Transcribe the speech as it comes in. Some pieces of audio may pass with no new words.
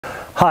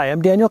Hi,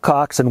 I'm Daniel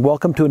Cox and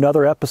welcome to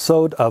another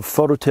episode of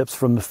Photo Tips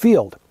from the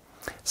Field.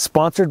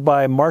 Sponsored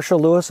by Marshall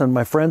Lewis and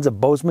my friends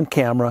at Bozeman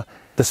Camera,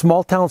 the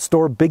small town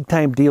store big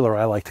time dealer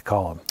I like to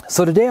call them.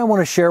 So today I want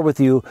to share with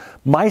you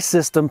my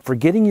system for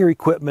getting your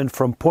equipment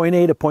from point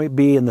A to point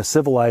B in the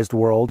civilized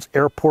world,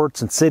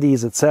 airports and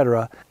cities,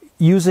 etc.,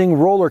 using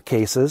roller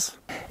cases.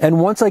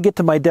 And once I get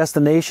to my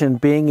destination,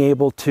 being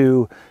able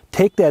to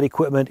take that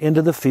equipment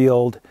into the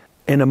field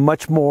in a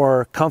much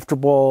more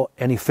comfortable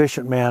and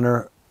efficient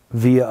manner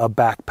via a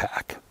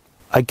backpack.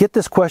 I get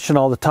this question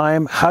all the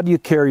time: how do you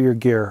carry your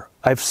gear?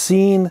 I've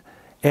seen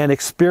and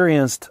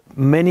experienced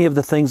many of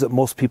the things that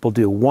most people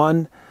do.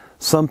 One,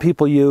 some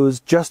people use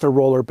just a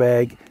roller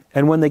bag,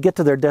 and when they get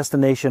to their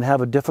destination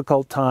have a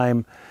difficult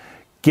time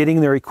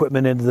getting their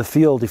equipment into the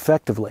field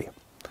effectively.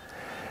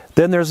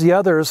 Then there's the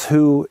others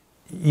who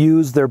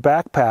use their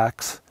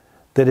backpacks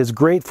that is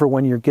great for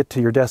when you get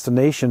to your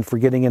destination for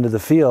getting into the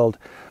field,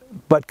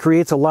 but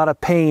creates a lot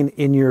of pain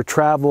in your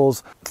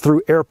travels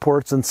through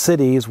airports and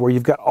cities where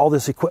you've got all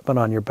this equipment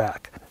on your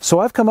back. So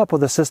I've come up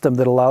with a system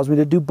that allows me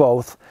to do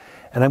both,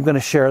 and I'm going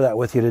to share that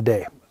with you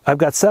today. I've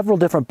got several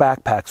different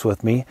backpacks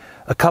with me,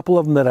 a couple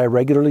of them that I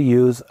regularly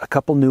use, a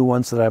couple new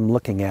ones that I'm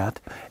looking at,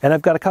 and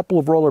I've got a couple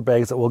of roller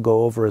bags that we'll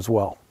go over as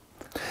well.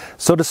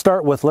 So to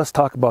start with, let's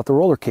talk about the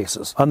roller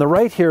cases. On the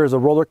right here is a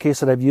roller case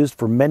that I've used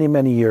for many,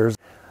 many years,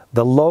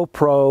 the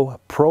Lowepro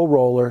Pro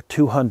Roller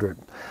 200.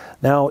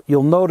 Now,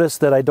 you'll notice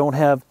that I don't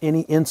have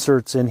any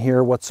inserts in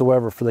here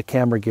whatsoever for the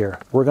camera gear.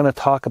 We're going to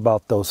talk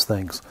about those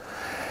things.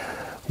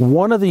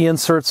 One of the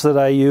inserts that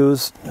I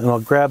use, and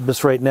I'll grab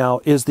this right now,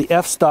 is the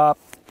f-stop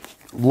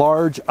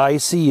large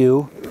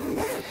ICU.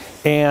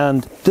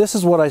 And this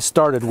is what I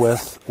started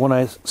with when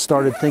I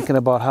started thinking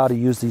about how to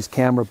use these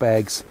camera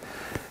bags,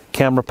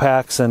 camera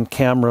packs and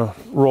camera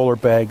roller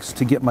bags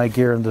to get my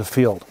gear into the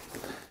field.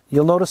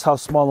 You'll notice how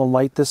small and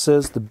light this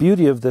is. The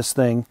beauty of this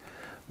thing,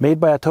 made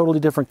by a totally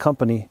different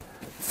company,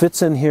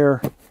 fits in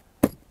here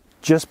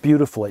just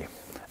beautifully,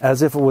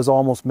 as if it was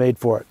almost made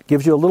for it.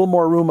 Gives you a little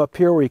more room up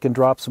here where you can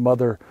drop some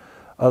other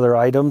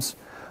items,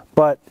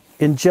 but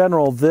in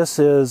general this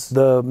is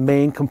the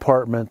main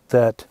compartment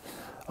that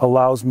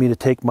allows me to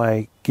take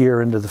my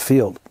gear into the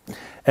field.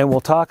 And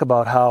we'll talk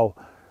about how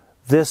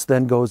this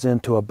then goes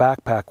into a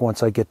backpack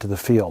once I get to the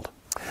field.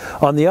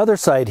 On the other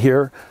side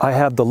here, I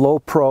have the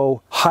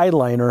Lowepro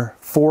Highliner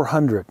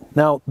 400.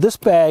 Now, this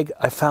bag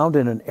I found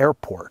in an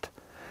airport,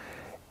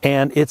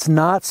 and it's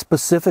not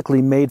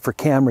specifically made for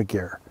camera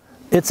gear.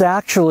 It's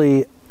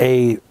actually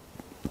a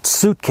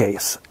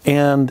suitcase,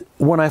 and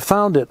when I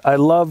found it, I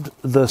loved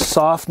the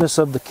softness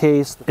of the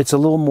case. It's a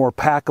little more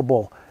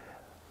packable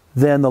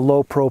than the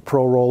Lowepro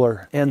Pro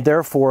Roller, and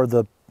therefore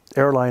the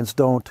airlines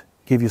don't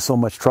give you so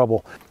much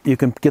trouble. You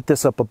can get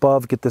this up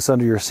above, get this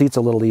under your seats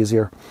a little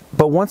easier.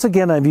 But once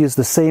again, I've used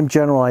the same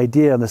general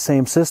idea and the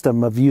same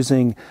system of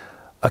using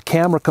a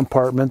camera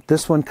compartment,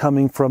 this one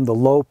coming from the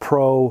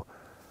Lowepro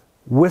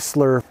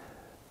Whistler,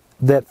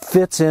 that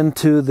fits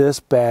into this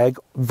bag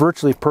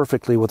virtually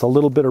perfectly with a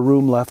little bit of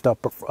room left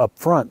up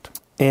front.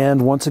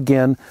 And once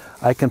again,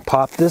 I can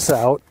pop this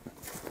out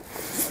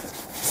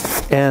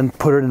and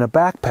put it in a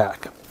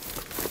backpack.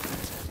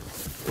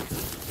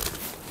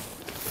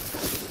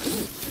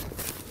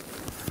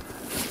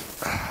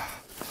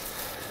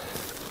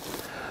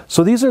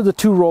 So these are the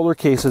two roller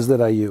cases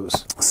that I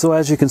use. So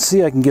as you can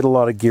see, I can get a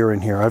lot of gear in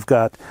here. I've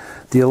got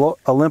the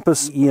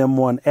Olympus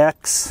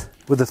EM1X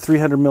with a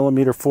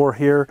 300mm 4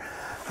 here.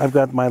 I've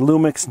got my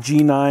Lumix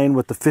G9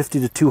 with the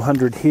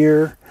 50-200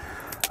 here.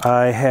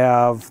 I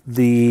have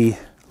the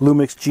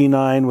Lumix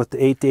G9 with the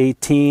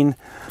 8-18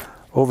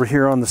 over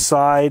here on the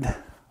side.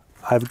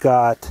 I've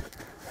got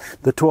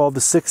the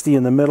 12-60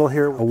 in the middle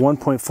here, a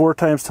 1.4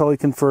 times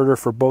teleconverter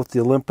for both the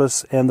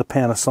Olympus and the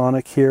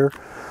Panasonic here.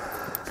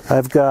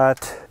 I've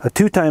got a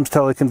 2 times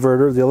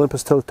teleconverter, the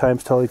Olympus 2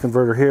 times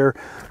teleconverter here,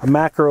 a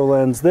macro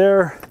lens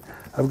there.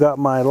 I've got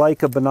my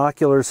Leica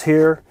binoculars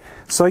here.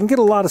 So I can get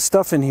a lot of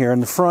stuff in here. In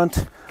the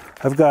front,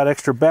 I've got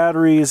extra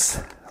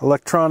batteries,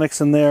 electronics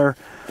in there.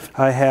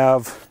 I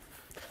have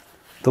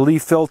the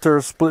leaf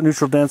filter, split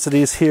neutral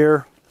densities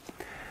here,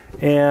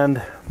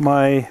 and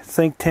my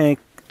think tank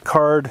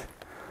card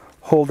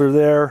holder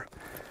there.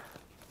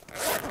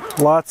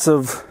 Lots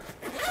of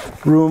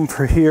room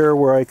for here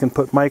where I can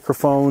put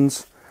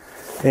microphones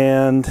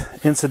and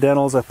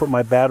incidentals. I put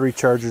my battery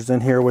chargers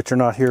in here, which are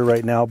not here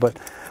right now, but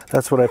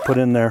that's what I put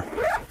in there.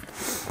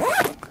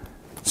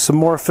 Some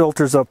more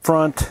filters up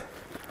front.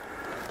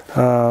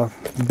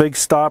 Big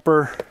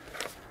stopper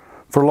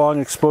for long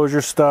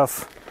exposure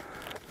stuff.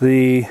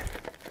 The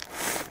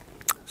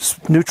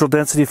neutral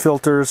density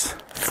filters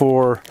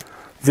for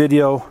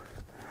video.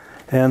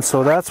 And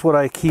so that's what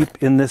I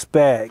keep in this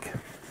bag.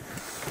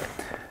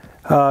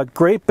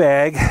 Great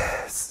bag.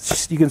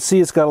 You can see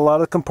it's got a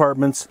lot of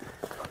compartments.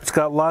 It's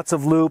got lots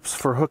of loops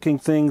for hooking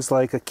things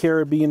like a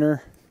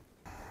carabiner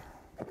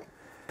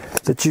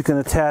that you can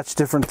attach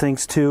different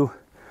things to.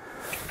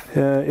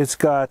 It's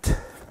got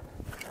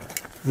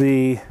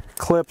the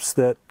clips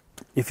that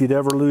if you'd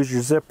ever lose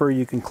your zipper,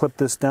 you can clip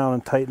this down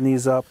and tighten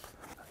these up.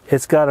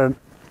 It's got a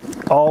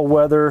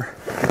all-weather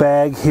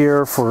bag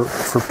here for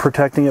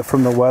protecting it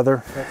from the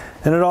weather,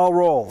 and it all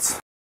rolls.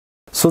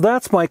 So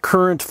that's my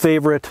current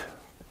favorite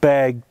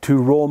bag to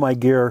roll my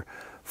gear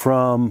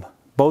from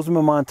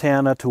Bozeman,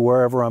 Montana to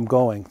wherever I'm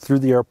going, through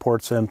the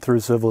airports and through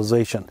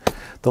civilization.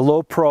 The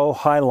Lowepro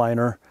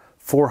Highliner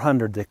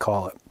 400, they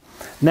call it.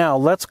 Now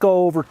let's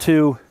go over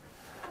to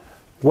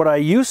what I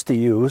used to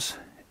use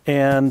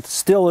and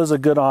still is a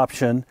good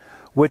option,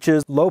 which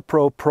is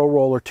Lowepro Pro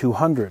Roller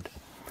 200.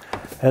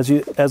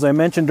 As I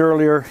mentioned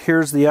earlier,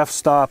 here's the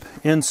f-stop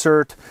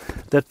insert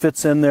that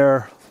fits in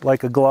there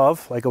like a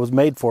glove, like it was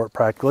made for it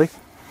practically.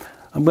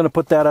 I'm going to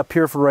put that up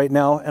here for right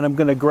now, and I'm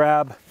going to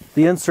grab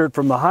the insert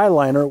from the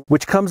Highliner,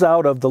 which comes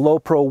out of the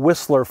Lowepro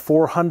Whistler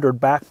 400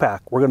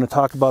 backpack. We're going to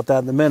talk about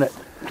that in a minute.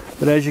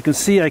 But as you can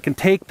see, I can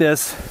take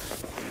this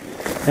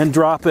and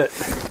drop it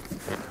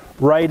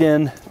right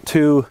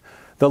into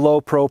the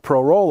Lowepro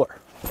Pro Roller.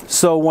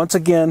 So once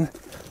again,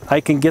 I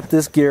can get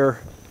this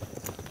gear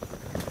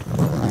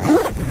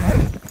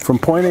from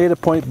point A to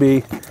point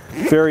B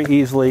very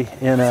easily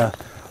in a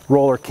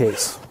roller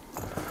case,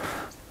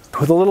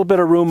 with a little bit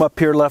of room up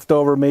here left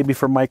over, maybe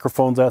for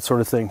microphones, that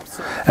sort of thing.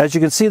 As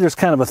you can see, there's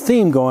kind of a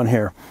theme going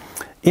here.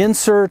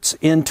 Inserts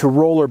into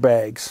roller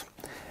bags.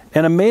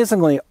 And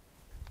amazingly,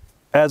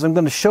 as I'm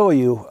going to show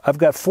you, I've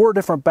got 4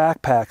 different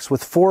backpacks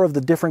with 4 of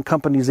the different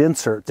companies'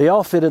 inserts. They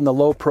all fit in the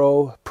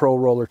Lowepro Pro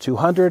Roller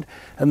 200,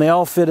 and they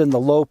all fit in the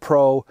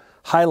Lowepro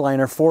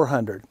Highliner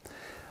 400.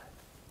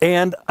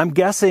 And I'm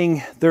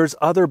guessing there's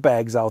other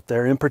bags out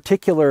there, in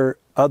particular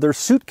other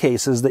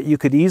suitcases that you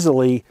could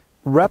easily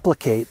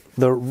replicate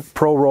the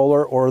Pro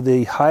Roller or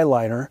the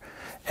Highliner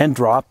and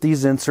drop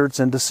these inserts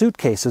into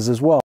suitcases as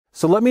well.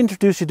 So let me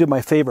introduce you to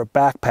my favorite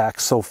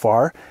backpacks so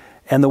far,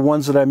 and the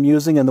ones that I'm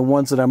using and the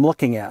ones that I'm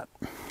looking at.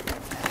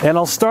 And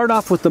I'll start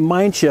off with the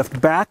Mindshift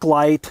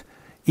Backlight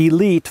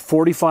Elite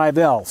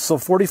 45L. So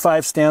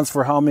 45 stands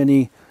for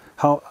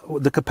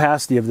the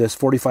capacity of this,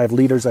 45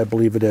 liters I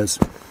believe it is.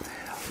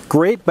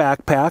 Great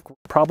backpack,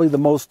 probably the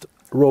most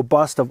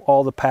robust of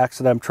all the packs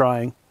that I'm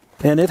trying.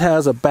 And it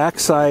has a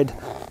backside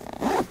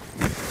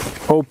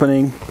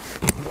opening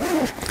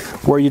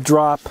where you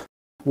drop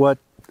what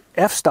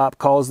f-stop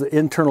calls the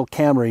internal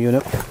camera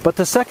unit. But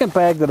the second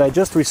bag that I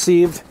just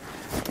received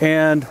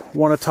and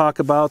want to talk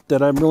about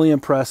that I'm really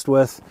impressed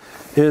with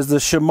is the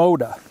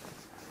Shimoda.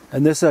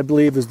 And this, I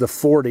believe, is the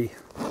 40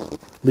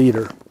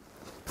 liter.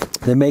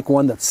 They make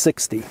one that's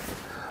 60,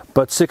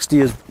 but 60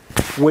 is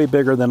way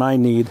bigger than I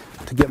need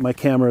to get my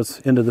cameras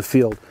into the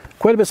field.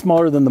 Quite a bit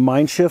smaller than the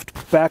Mindshift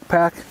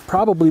backpack,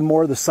 probably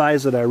more the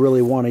size that I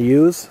really want to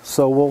use,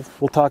 so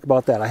we'll talk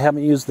about that. I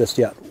haven't used this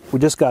yet. We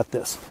just got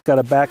this. Got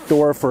a back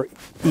door for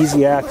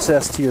easy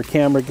access to your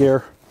camera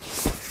gear,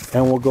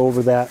 and we'll go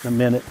over that in a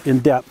minute in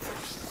depth.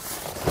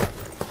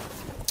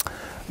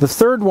 The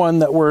third one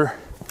that we're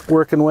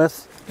working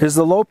with is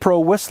the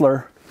Lowepro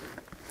Whistler,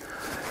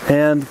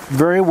 and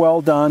very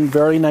well done,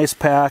 very nice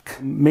pack,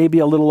 maybe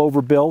a little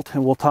overbuilt,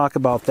 and we'll talk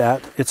about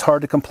that. It's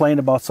hard to complain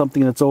about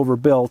something that's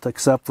overbuilt,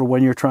 except for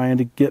when you're trying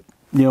to get,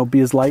 be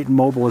as light and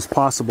mobile as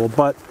possible,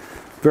 but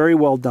very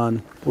well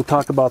done. We'll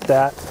talk about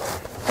that.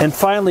 And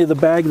finally, the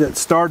bag that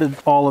started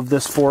all of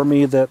this for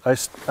me, that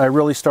I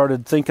really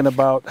started thinking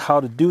about how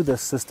to do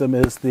this system,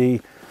 is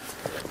the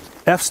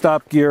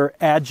f-stop gear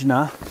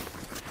Agna,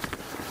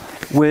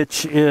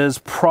 which is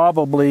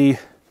probably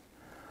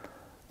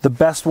the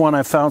best one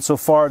I've found so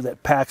far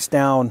that packs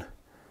down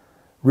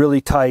really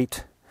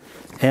tight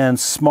and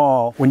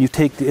small when you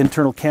take the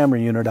internal camera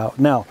unit out.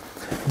 Now,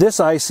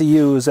 this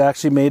ICU is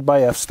actually made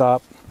by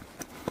f-stop,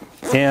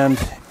 and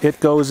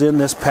it goes in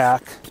this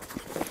pack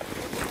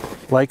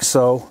like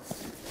so.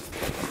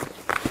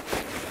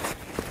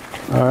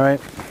 All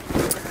right,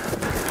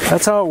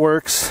 that's how it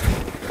works.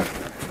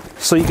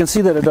 So you can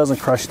see that it doesn't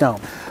crush down.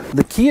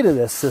 The key to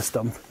this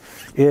system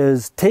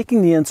is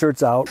taking the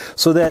inserts out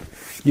so that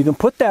you can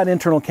put that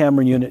internal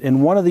camera unit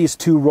in one of these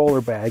 2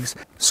 roller bags,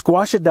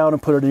 squash it down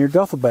and put it in your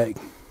duffel bag.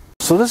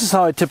 So this is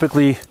how I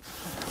typically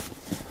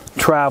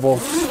travel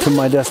to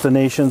my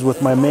destinations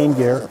with my main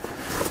gear.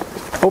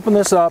 Open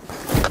this up,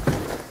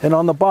 and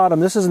on the bottom,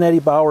 this is an Eddie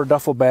Bauer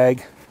duffel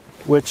bag,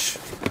 which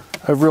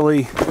I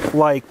really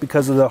like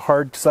because of the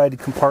hard-sided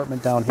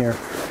compartment down here.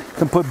 You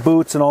can put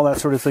boots and all that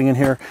sort of thing in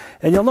here.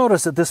 And you'll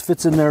notice that this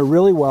fits in there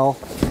really well,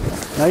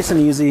 nice and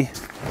easy.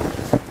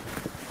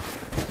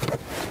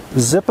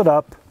 Zip it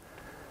up,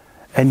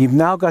 and you've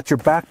now got your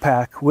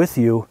backpack with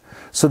you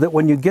so that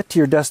when you get to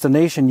your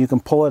destination, you can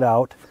pull it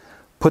out,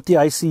 put the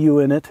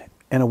ICU in it,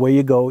 and away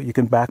you go. You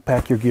can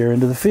backpack your gear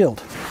into the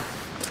field.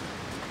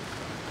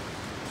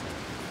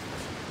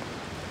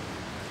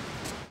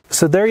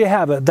 So there you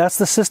have it. That's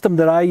the system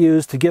that I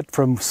use to get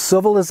from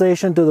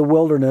civilization to the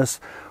wilderness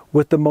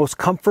with the most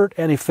comfort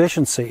and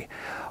efficiency.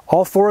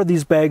 All 4 of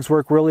these bags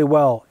work really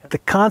well. The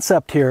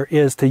concept here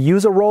is to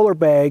use a roller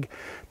bag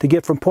to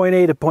get from point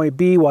A to point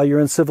B while you're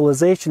in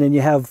civilization, and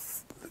you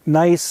have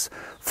nice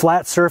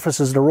flat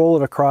surfaces to roll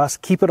it across,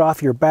 keep it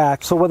off your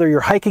back. So whether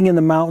you're hiking in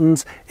the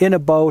mountains, in a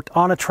boat,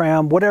 on a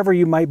tram, whatever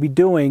you might be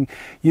doing,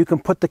 you can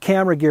put the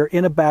camera gear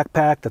in a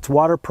backpack that's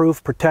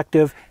waterproof,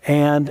 protective,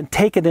 and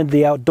take it into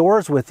the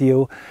outdoors with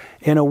you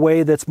in a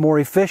way that's more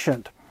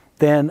efficient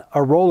than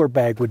a roller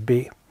bag would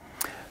be.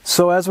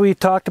 So as we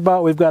talked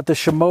about, we've got the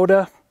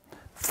Shimoda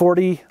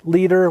 40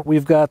 liter,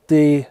 we've got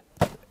the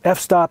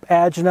f-stop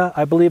Agena,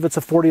 I believe it's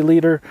a 40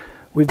 liter.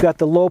 We've got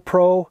the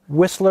Lowepro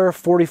Whistler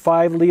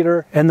 45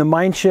 liter and the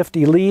Mindshift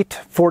Elite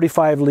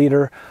 45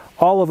 liter.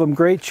 All of them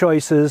great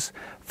choices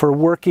for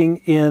working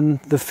in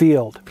the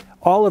field.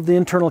 All of the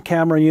internal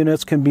camera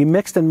units can be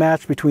mixed and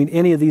matched between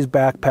any of these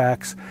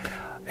backpacks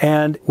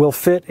and will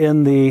fit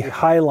in the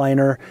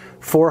Highliner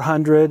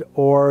 400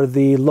 or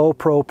the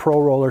Lowepro Pro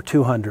Roller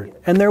 200.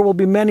 And there will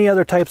be many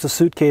other types of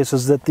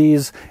suitcases that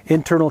these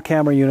internal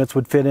camera units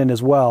would fit in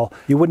as well.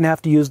 You wouldn't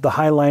have to use the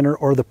Highliner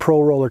or the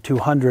Pro Roller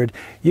 200.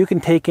 You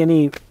can take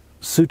any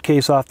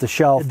suitcase off the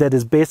shelf that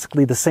is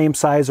basically the same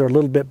size or a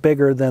little bit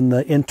bigger than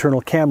the internal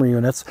camera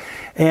units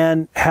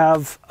and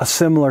have a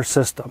similar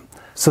system.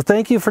 So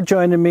thank you for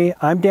joining me.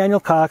 I'm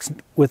Daniel Cox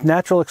with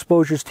Natural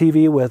Exposures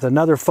TV with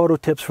another Photo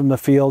Tips from the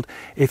Field.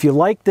 If you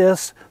like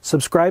this,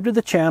 subscribe to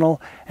the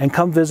channel and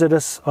come visit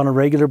us on a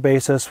regular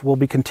basis. We'll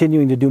be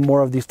continuing to do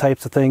more of these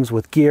types of things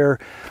with gear,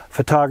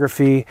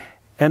 photography,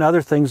 and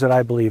other things that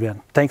I believe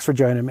in. Thanks for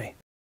joining me.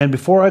 And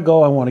before I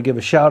go, I want to give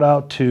a shout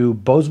out to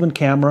Bozeman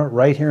Camera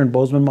right here in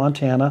Bozeman,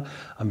 Montana.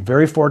 I'm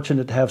very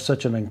fortunate to have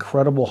such an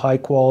incredible high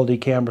quality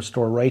camera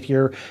store right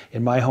here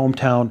in my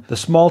hometown. The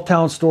small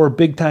town store,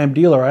 big time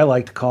dealer, I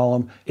like to call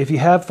them. If you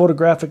have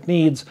photographic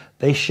needs,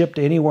 they ship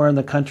to anywhere in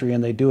the country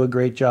and they do a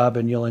great job,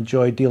 and you'll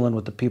enjoy dealing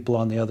with the people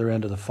on the other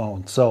end of the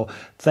phone. So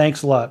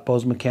thanks a lot,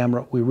 Bozeman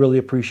Camera. We really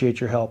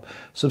appreciate your help.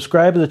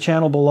 Subscribe to the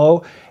channel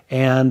below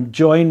and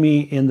join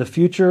me in the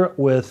future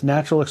with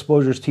Natural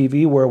Exposures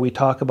TV, where we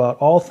talk about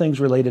all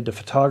things related to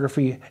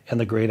photography and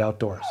the great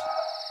outdoors.